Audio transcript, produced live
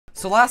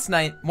So last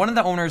night, one of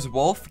the owners,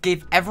 Wolf,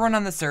 gave everyone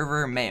on the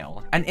server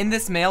mail. And in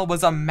this mail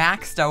was a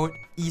maxed out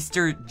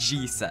Easter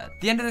GSET.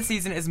 The end of the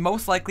season is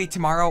most likely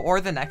tomorrow or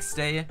the next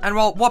day. And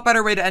well, what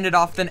better way to end it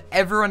off than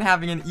everyone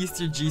having an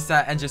Easter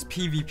GSET and just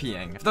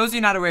PvPing. For those of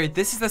you not aware,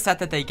 this is the set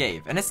that they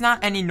gave. And it's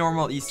not any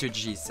normal Easter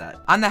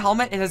GSET. On the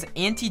helmet, it has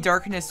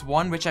Anti-Darkness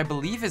 1, which I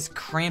believe is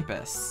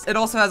Krampus. It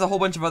also has a whole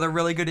bunch of other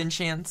really good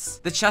enchants.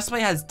 The chestplate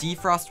has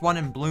Defrost 1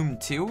 and Bloom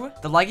 2.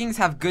 The leggings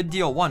have Good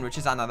Deal 1, which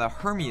is on the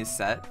Hermes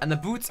set. And the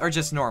boots are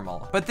just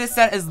normal. But this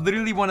set is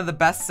literally one of the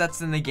best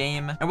sets in the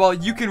game. And well,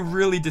 you can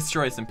really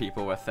destroy some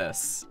people with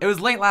this. It was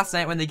late last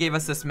night when they gave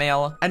us this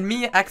mail, and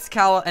me,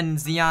 Xcal, and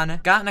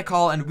Xeon got in a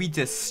call and we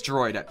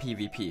destroyed at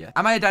PvP.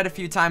 I might have died a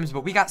few times,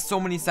 but we got so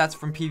many sets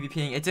from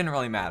PvPing, it didn't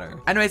really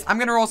matter. Anyways, I'm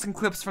gonna roll some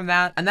clips from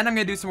that, and then I'm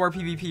gonna do some more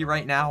PvP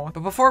right now.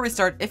 But before we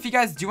start, if you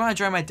guys do want to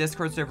join my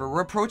Discord server,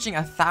 we're approaching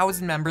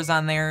 1,000 members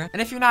on there,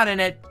 and if you're not in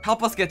it,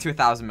 help us get to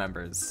 1,000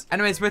 members.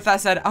 Anyways, with that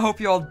said, I hope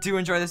you all do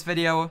enjoy this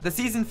video. The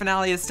season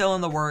finale is still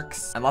in the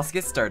works, and let's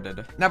get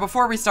started. Now,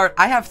 before we start,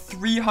 I have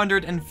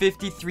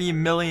 353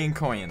 million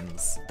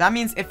coins. That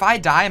means if I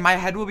die, my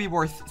head will be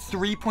worth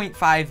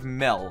 3.5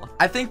 mil.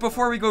 I think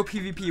before we go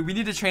PvP, we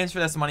need to transfer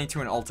this money to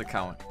an alt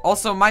account.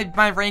 Also,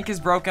 my rank is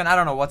broken. I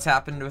don't know what's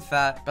happened with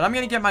that, but I'm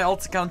gonna get my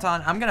alt account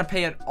on. I'm gonna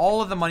pay it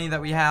all of the money that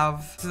we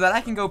have so that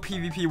I can go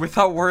PvP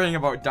without worrying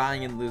about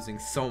dying and losing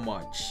so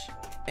much.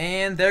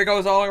 And there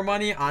goes all our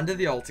money onto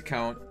the alt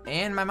account.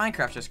 And my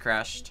Minecraft just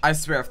crashed. I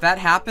swear, if that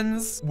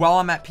happens while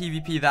I'm at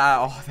PvP,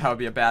 that would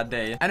be a bad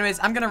day. Anyways,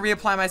 I'm gonna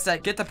reapply my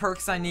set, get the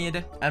perks I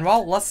need, and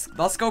well, let's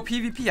go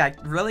PvP. I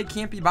really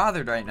can't be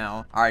bothered right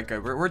now. All right,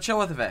 good. We're chill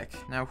with Vic.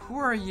 Now, who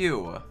are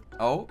you?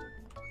 Oh,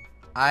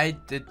 I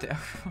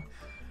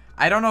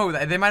don't know.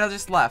 They might have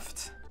just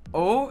left.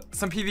 Oh,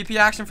 some PvP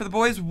action for the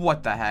boys.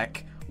 What the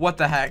heck? What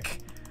the heck?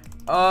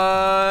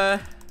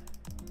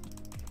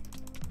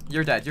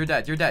 You're dead, you're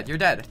dead, you're dead, you're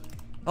dead.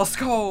 Let's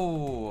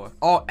go.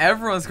 Oh,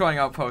 everyone's going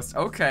outpost.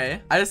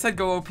 Okay. I just said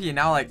go OP.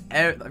 Now, like,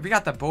 we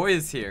got the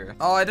boys here.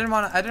 Oh, I didn't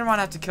want to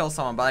have to kill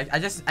someone, but like,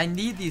 I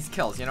need these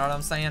kills. You know what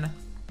I'm saying?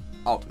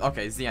 Oh,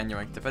 okay. Xeon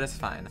yoinked it, but it's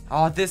fine.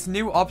 Oh, this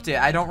new update.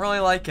 I don't really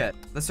like it.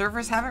 The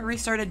servers haven't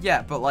restarted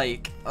yet, but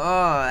like,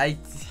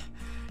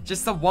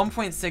 just the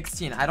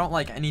 1.16. I don't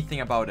like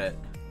anything about it.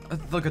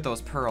 Look at those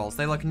pearls.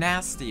 They look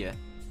nasty.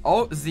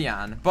 Oh,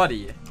 Xeon,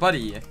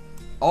 buddy.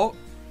 Oh.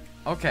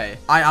 Okay,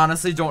 I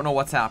honestly don't know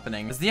what's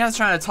happening. Xeon's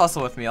trying to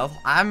tussle with me.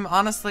 I'm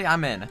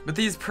in. But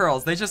these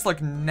pearls, they just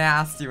look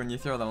nasty when you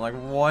throw them. Like,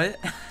 what?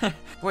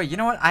 Wait, you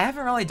know what? I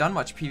haven't really done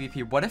much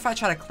PvP. What if I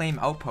try to claim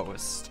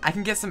outpost? I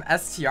can get some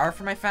STR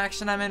for my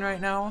faction I'm in right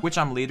now, which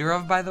I'm leader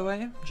of, by the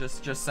way.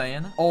 Just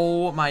saying.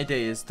 Oh my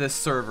days, this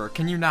server.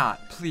 Can you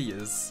not,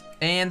 please?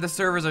 And the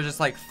servers are just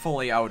like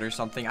fully out or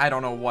something. I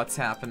don't know what's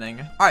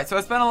happening. All right, so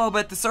it's been a little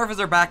bit. The servers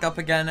are back up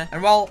again.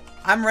 And well,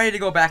 I'm ready to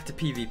go back to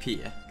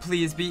PvP.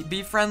 Please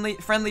be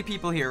friendly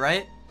people here,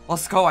 right?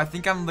 Let's go. I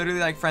think I'm literally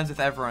like friends with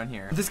everyone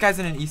here. This guy's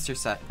in an Easter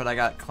set, but I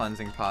got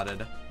cleansing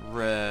potted.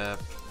 Rip.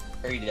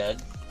 Are you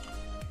dead?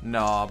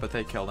 No, but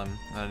they killed him.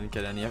 I didn't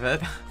get any of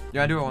it. You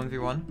wanna do a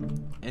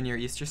 1v1 in your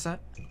Easter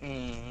set?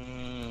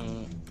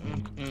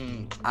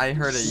 I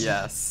heard a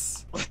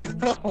yes.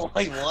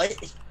 Wait,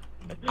 what?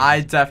 I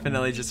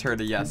definitely just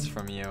heard a yes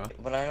from you.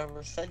 But I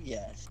never said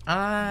yes.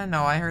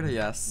 No, I heard a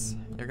yes.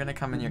 You're gonna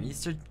come in your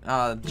Easter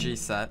G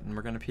set, and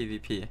we're gonna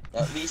PvP.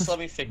 At least let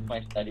me fix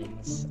my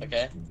settings,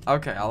 okay?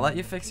 Okay, I'll let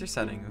you fix your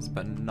settings,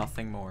 but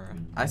nothing more.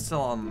 I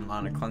still am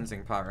on a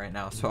cleansing pot right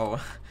now, so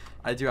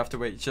I do have to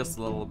wait just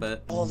a little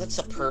bit. Oh, that's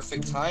a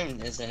perfect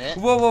time, isn't it?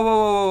 Whoa, whoa, whoa,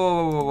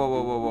 whoa, whoa,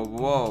 whoa, whoa, whoa,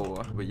 whoa,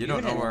 whoa. But you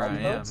don't know where I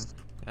am.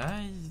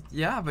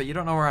 Yeah, but you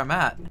don't know where I'm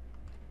at.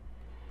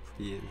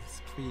 Please.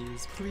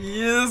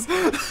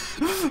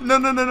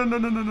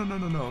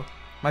 No.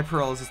 My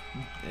pearl is just,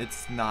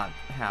 it's not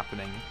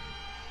happening.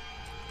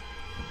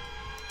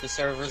 The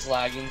server's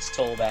lagging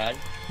so bad.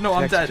 No,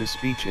 I'm dead.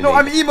 No,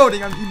 I'm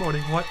emoting.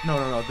 What?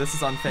 No. This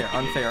is unfair.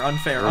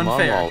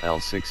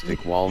 L6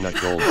 thick walnut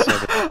gold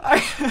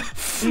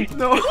 7.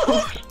 No.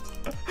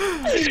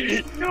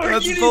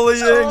 That's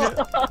bullying.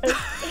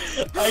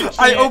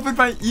 I opened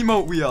my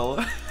emote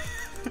wheel.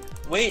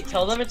 Wait,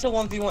 tell them it's a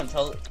 1v1.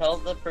 Tell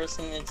the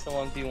person it's a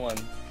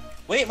 1v1.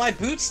 Wait, my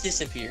boots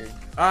disappeared.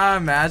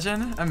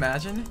 Imagine.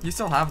 You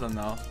still have them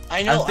though.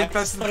 I know. I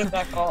just put it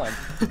back on.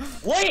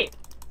 Wait.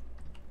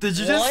 Did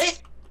you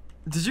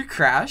Did you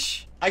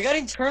crash? I got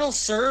internal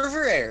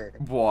server error.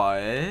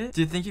 What? Do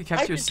you think you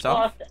kept your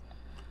stuff?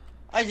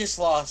 I just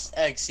lost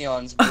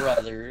Exion's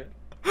brother.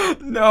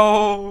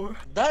 No.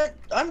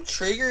 I'm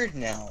triggered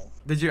now.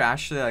 Did you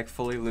actually like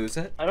fully lose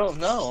it? I don't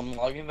know. I'm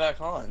logging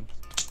back on.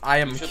 I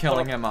am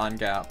killing him on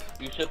Gap.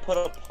 You should put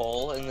a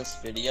poll in this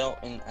video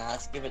and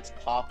ask if it's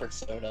pop or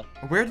soda.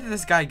 Where did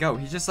this guy go?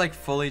 He just like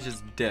fully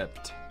just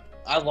dipped.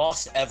 I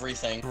lost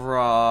everything.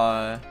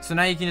 Bruh. So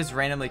now you can just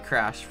randomly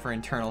crash for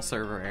internal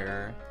server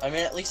error. I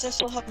mean, at least I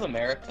still have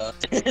America.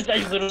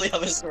 I literally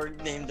have a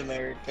sword named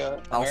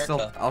America.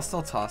 I'll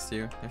still toss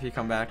you if you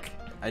come back.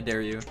 I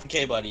dare you.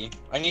 Okay, buddy.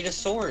 I need a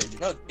sword.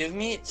 No, give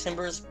me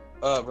Timber's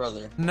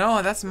Brother.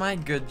 No, that's my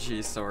good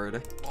G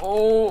sword.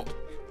 Oh,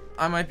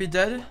 I might be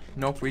dead.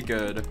 Nope, we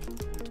good.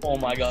 Oh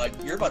my god,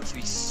 you're about to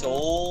be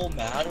so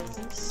mad at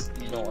this.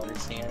 You don't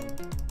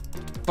understand.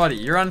 Buddy,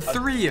 you're on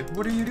 3.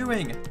 What are you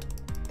doing?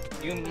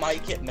 You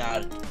might get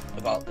mad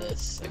about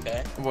this,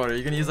 okay? What, are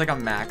you gonna use like a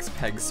max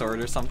peg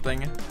sword or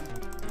something?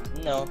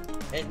 No,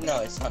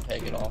 it's not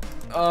peg at all.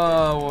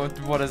 Oh,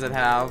 what does it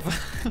have?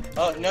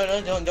 Oh,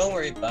 no, don't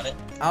worry about it.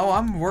 Oh,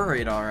 I'm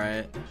worried,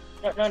 alright.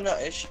 No,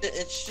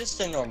 it's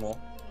just a normal.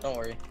 Don't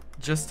worry.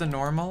 Just a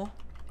normal?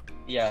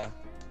 Yeah.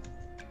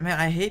 Man,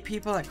 I hate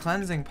people at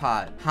cleansing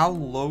pot. How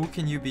low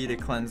can you be to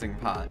cleansing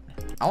pot?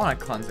 I want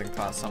to cleansing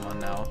pot someone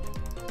now.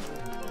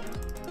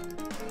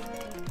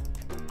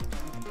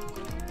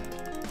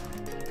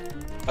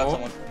 Got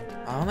someone.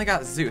 I only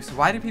got Zeus.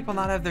 Why do people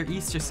not have their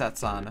Easter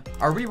sets on?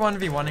 Are we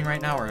 1v1ing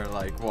right now or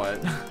like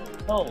what?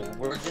 No,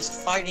 we're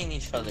just fighting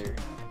each other.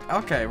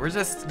 Okay, we're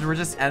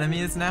just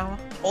enemies now?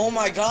 Oh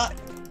my god,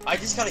 I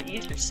just got an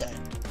Easter set.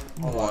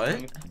 Hold on,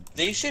 What?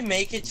 They should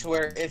make it to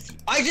where if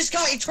I just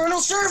got Eternal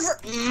Server.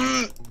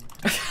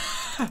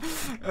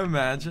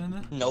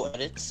 Imagine. No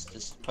edits,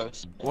 just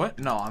post. What?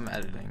 No, I'm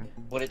editing.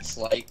 What it's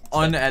like. to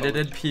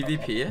Unedited post.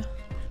 PvP?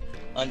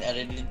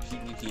 Unedited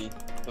PvP.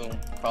 Boom.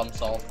 Problem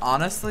solved.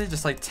 Honestly,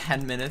 just like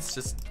 10 minutes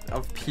just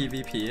of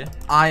PvP.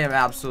 I am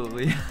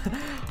absolutely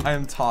I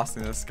am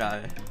tossing this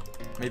guy.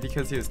 Maybe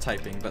because he was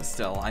typing, but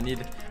still, I need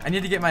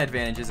to get my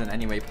advantages in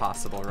any way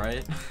possible,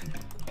 right?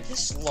 I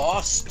just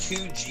lost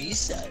 2 G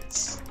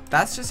sets.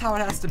 That's just how it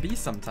has to be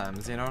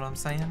sometimes, you know what I'm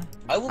saying?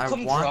 I will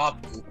come want-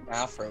 drop you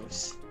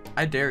afros.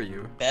 I dare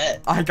you.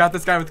 Bet. I got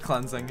this guy with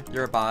cleansing.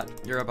 You're a bot.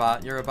 You're a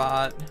bot. You're a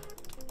bot.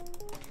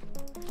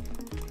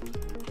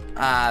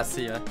 Ah,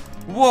 see ya.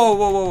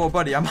 Whoa,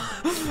 buddy. I'm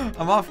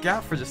off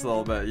gap for just a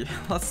little bit.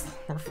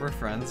 We're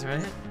friends,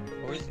 right?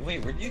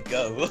 Wait, where'd you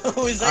go?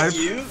 Was that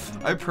you?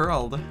 I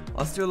pearled.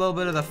 Let's do a little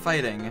bit of the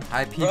fighting.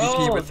 I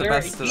PvP with the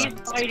best of them.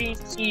 Fighting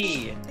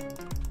key.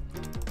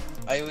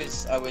 I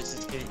was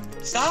just kidding.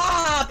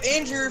 Stop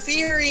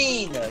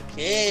interfering,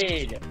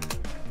 kid.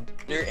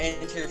 They're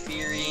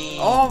interfering.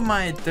 Oh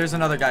my! There's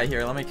another guy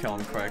here. Let me kill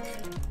him quick.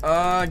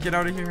 Get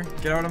out of here.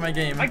 Get out of my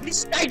game. I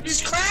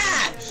just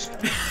crashed.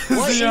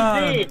 What is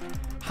Zion, it?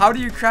 how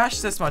do you crash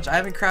this much? I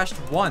haven't crashed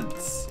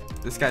once.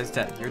 This guy's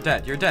dead. You're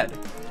dead. You're dead.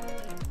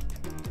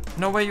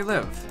 No way you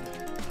live.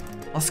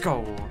 Let's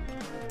go.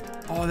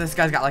 Oh, this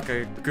guy's got like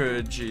a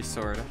good G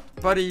sword.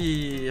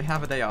 Buddy,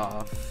 have a day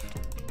off.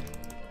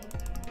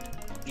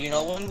 You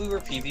know when we were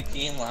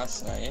PvPing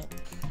last night?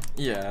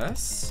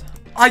 Yes.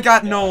 I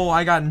got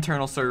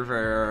internal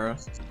server.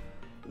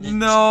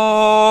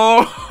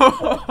 No.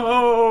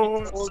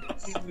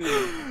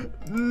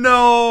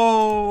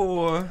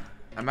 No.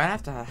 I might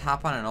have to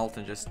hop on an ult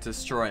and just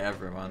destroy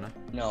everyone.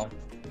 No,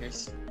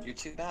 you're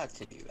too bad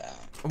to do that.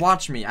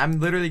 Watch me. I'm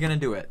literally gonna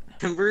do it.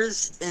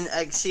 Timbers and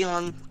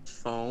Exion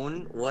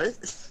phone? What?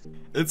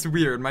 It's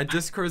weird. My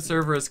Discord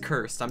server is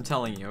cursed. I'm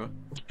telling you.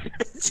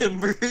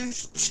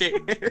 Timbers chair.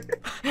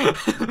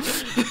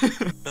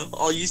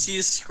 All you see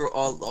is scroll.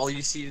 All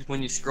you see is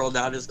when you scroll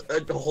down is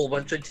a whole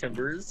bunch of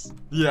Timbers.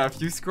 Yeah,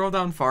 if you scroll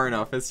down far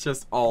enough, it's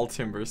just all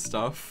Timber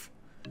stuff.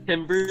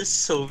 Timbers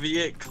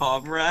Soviet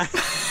comrade.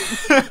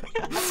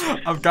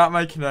 I've got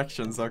my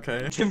connections,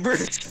 okay?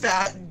 Timbers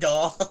fat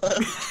dog.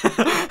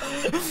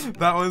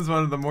 That was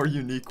one of the more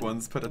unique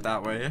ones, put it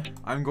that way.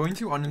 I'm going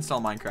to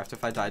uninstall Minecraft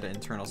if I die to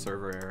internal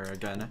server error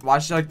again.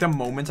 Watch, like, the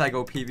moment I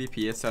go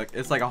PvP, it's like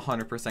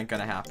 100%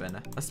 gonna happen.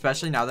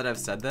 Especially now that I've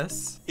said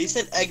this. He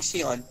said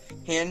Exion,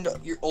 hand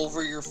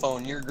over your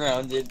phone, you're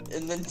grounded.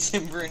 And then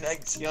Timber and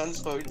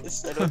Exion's phone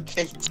just said,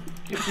 okay.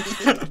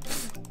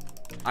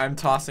 I'm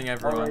tossing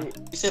everyone. Right.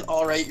 He said,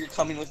 alright, you're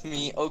coming with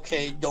me.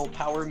 Okay, don't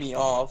power me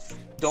off.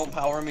 Don't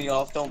power me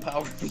off. Don't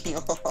power me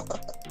off.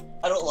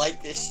 I don't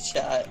like this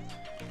chat.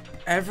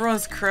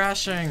 Everyone's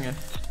crashing.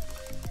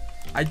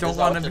 I don't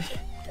want to be...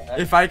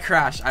 If I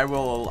crash, I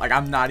will... Like,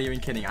 I'm not even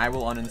kidding. I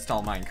will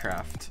uninstall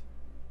Minecraft.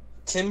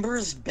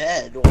 Timber's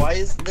bed. Why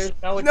is there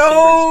now a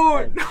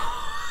No!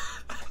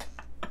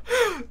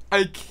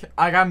 Timber's bed?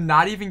 I'm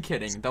not even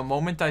kidding. The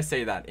moment I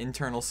say that,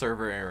 internal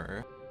server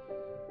error.